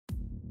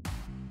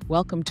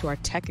Welcome to our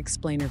Tech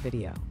Explainer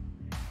video.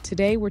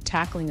 Today we're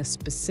tackling a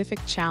specific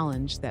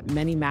challenge that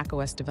many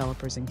macOS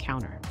developers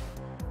encounter.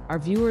 Our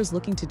viewer is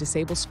looking to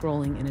disable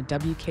scrolling in a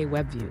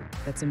WKWebView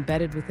that's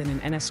embedded within an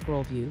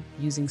NSScrollView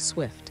using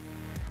Swift.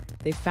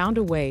 They've found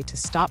a way to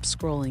stop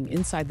scrolling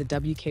inside the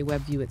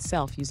WKWebView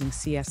itself using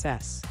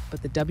CSS,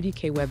 but the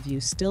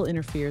WKWebView still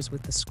interferes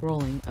with the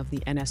scrolling of the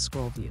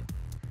NSScrollView.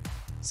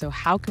 So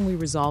how can we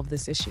resolve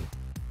this issue?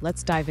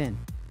 Let's dive in.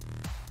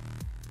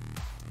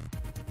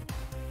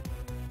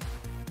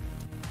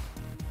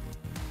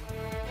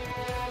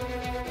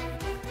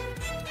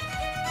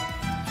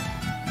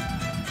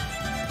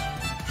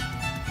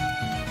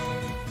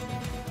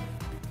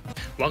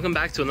 Welcome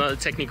back to another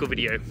technical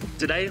video.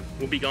 Today,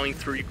 we'll be going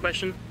through your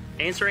question,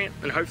 answering it,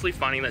 and hopefully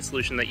finding that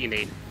solution that you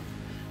need.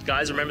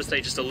 Guys, remember to stay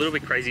just a little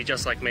bit crazy,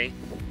 just like me,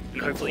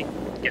 and hopefully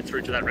get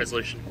through to that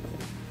resolution.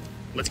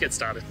 Let's get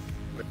started.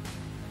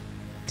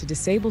 To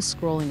disable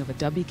scrolling of a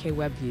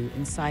WKWebView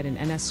inside an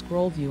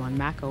NSScrollView on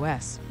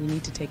macOS, we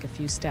need to take a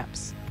few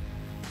steps.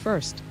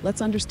 First,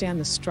 let's understand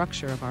the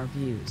structure of our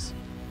views.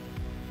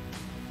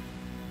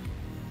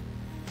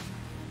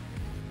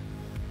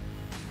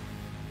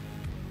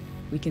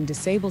 We can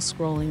disable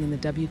scrolling in the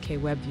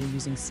WKWebView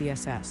using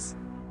CSS.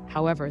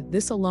 However,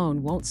 this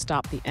alone won't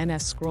stop the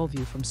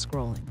NSScrollView from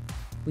scrolling.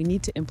 We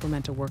need to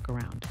implement a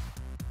workaround.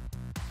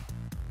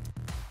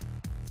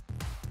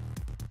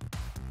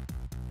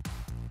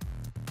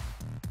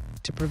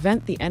 To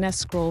prevent the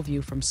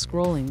NSScrollView from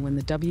scrolling when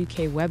the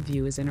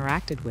WKWebView is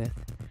interacted with,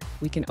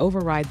 we can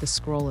override the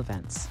scroll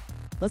events.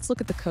 Let's look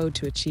at the code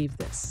to achieve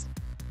this.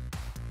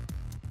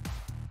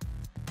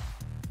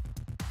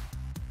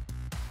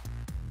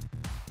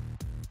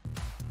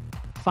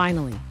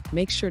 Finally,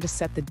 make sure to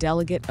set the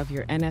delegate of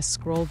your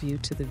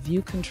NSScrollView to the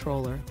view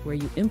controller where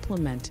you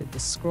implemented the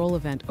scroll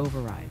event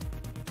override.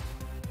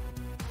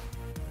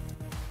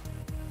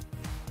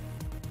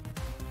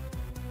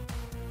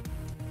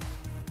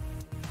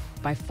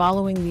 By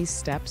following these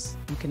steps,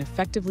 you can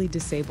effectively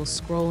disable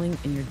scrolling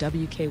in your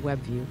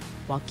WKWebView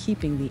while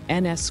keeping the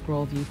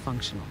NSScrollView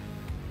functional.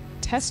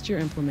 Test your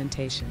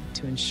implementation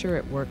to ensure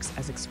it works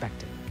as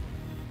expected.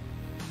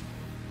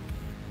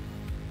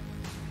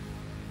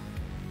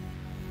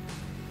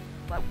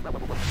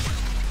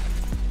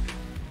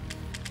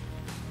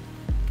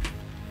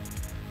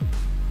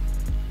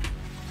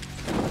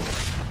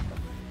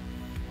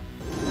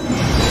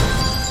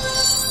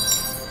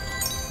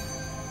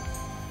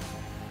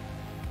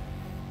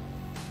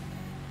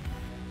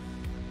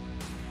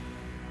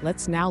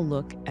 Let's now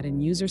look at a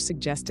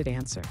user-suggested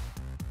answer.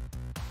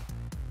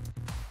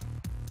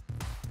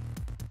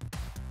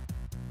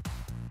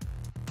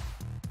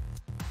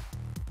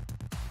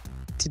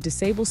 To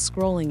disable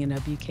scrolling in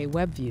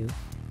WKWebView,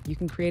 you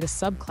can create a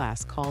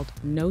subclass called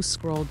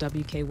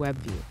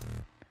NoScrollWKWebView.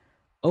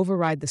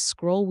 Override the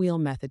scroll wheel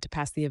method to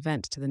pass the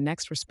event to the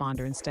next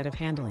responder instead of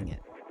handling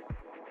it.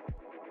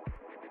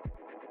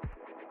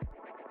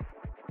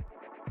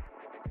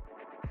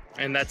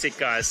 And that's it,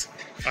 guys.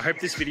 I hope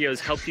this video has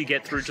helped you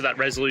get through to that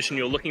resolution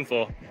you're looking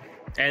for.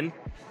 And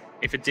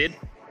if it did,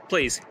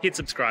 please hit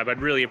subscribe.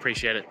 I'd really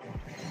appreciate it.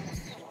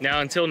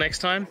 Now, until next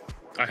time,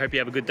 I hope you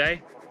have a good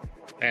day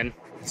and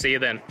see you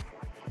then.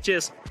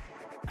 Cheers.